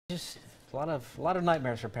Just a lot of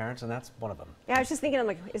nightmares for parents, and that's one of them. Yeah, I was just thinking, I'm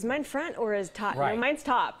like, is mine front or is top? Right. No, mine's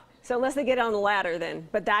top. So unless they get on the ladder, then.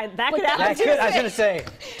 But that could happen too. I was going to say,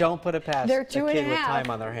 don't put it past They're a 2.5, kid with time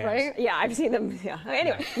on their hands. right? Yeah, I've seen them. Yeah.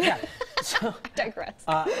 Anyway. Yeah. So, Digress.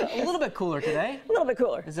 a little bit cooler today. A little bit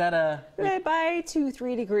cooler. Is that a? By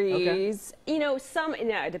 2-3 degrees. Okay. You know,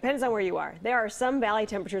 it depends on where you are. There are some valley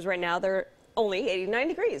temperatures right now that are only 89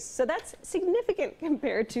 degrees. So that's significant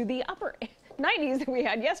compared to the upper 90s that we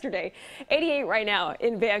had yesterday. 88 right now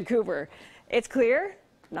in Vancouver. It's clear,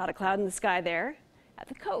 not a cloud in the sky there. At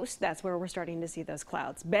the coast, that's where we're starting to see those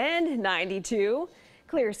clouds. Bend, 92.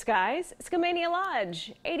 Clear skies. Skamania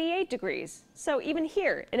Lodge, 88 degrees. So even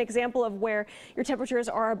here, an example of where your temperatures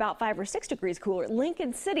are about 5 or 6 degrees cooler.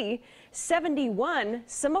 Lincoln City, 71.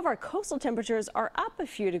 Some of our coastal temperatures are up a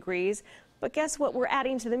few degrees, but guess what we're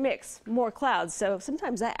adding to the mix? More clouds. So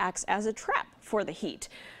sometimes that acts as a trap for the heat.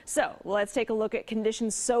 So let's take a look at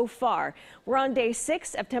conditions so far. We're on day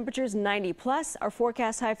 6 of temperatures 90 plus. Our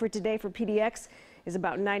forecast high for today for PDX is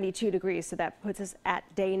about 92 degrees, so that puts us at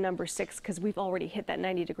day number 6 because we've already hit that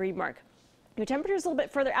 90-degree mark. Your temperatures a little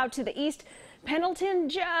bit further out to the east. Pendleton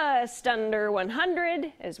just under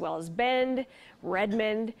 100, as well as Bend,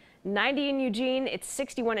 Redmond, 90 in Eugene. It's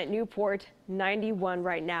 61 at Newport, 91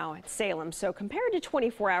 right now at Salem. So compared to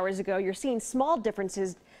 24 hours ago, you're seeing small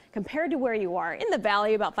differences compared to where you are. In the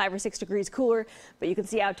valley, about 5 or 6 degrees cooler, but you can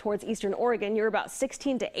see out towards eastern Oregon, you're about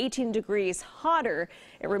 16 to 18 degrees hotter.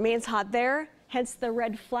 It remains hot there. Hence the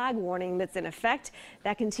red flag warning that's in effect.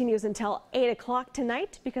 That continues until 8 o'clock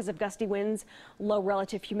tonight because of gusty winds, low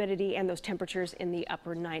relative humidity, and those temperatures in the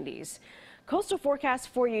upper 90s. Coastal forecast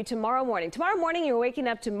for you tomorrow morning. Tomorrow morning, you're waking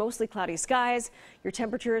up to mostly cloudy skies. Your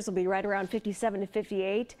temperatures will be right around 57 to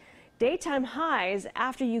 58. Daytime highs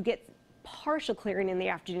after you get partial clearing in the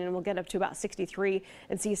afternoon. We'll get up to about 63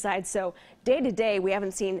 in Seaside. So day to day, we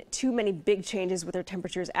haven't seen too many big changes with our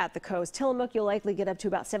temperatures at the coast. Tillamook, you'll likely get up to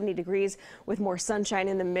about 70 degrees with more sunshine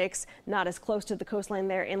in the mix. Not as close to the coastline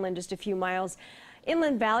there. Inland, just a few miles.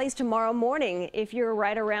 Inland valleys tomorrow morning. If you're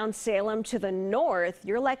right around Salem to the north,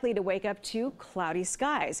 you're likely to wake up to cloudy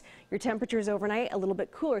skies. Your temperatures overnight a little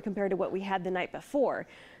bit cooler compared to what we had the night before.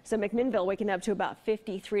 So McMinnville waking up to about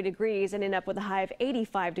 53 degrees, ending up with a high of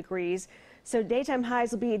 85 degrees. So daytime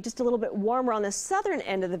highs will be just a little bit warmer on the southern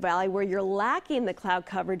end of the valley where you're lacking the cloud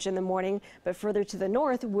coverage in the morning, but further to the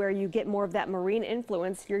north where you get more of that marine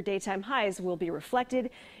influence, your daytime highs will be reflected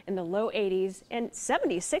in the low 80s and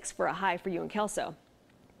 76 for a high for you in Kelso.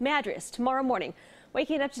 Madras tomorrow morning.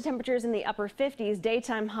 Waking up to temperatures in the upper 50s,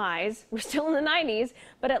 daytime highs. We're still in the 90s,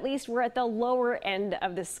 but at least we're at the lower end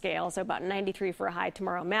of the scale, so about 93 for a high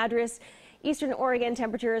tomorrow, Madras. Eastern Oregon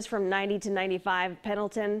temperatures from 90 to 95,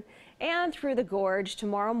 Pendleton. And through the gorge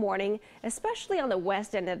tomorrow morning, especially on the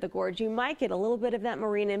west end of the gorge, you might get a little bit of that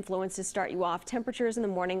marine influence to start you off. Temperatures in the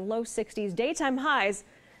morning, low 60s, daytime highs.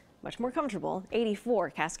 Much more comfortable,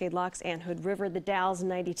 84, Cascade Locks and Hood River, the Dalles,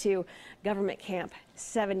 92, Government Camp,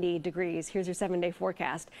 70 degrees. Here's your 7-day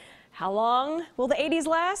forecast. How long will the 80s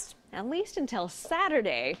last? At least until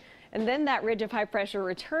Saturday. And then that ridge of high pressure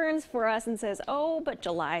returns for us and says, oh, but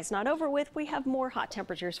July's not over with. We have more hot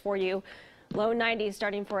temperatures for you. Low 90s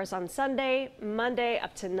starting for us on Sunday, Monday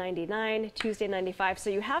up to 99, Tuesday 95. So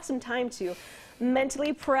you have some time to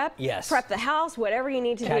mentally prep, prep the house, whatever you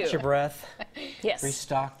need to do. Catch your breath. Yes.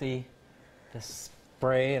 Restock the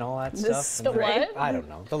spray and all that stuff. The what? I don't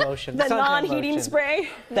know. The lotion. The non-heating spray.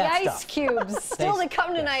 The ice cubes. Still to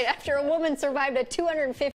come tonight after a woman survived a 250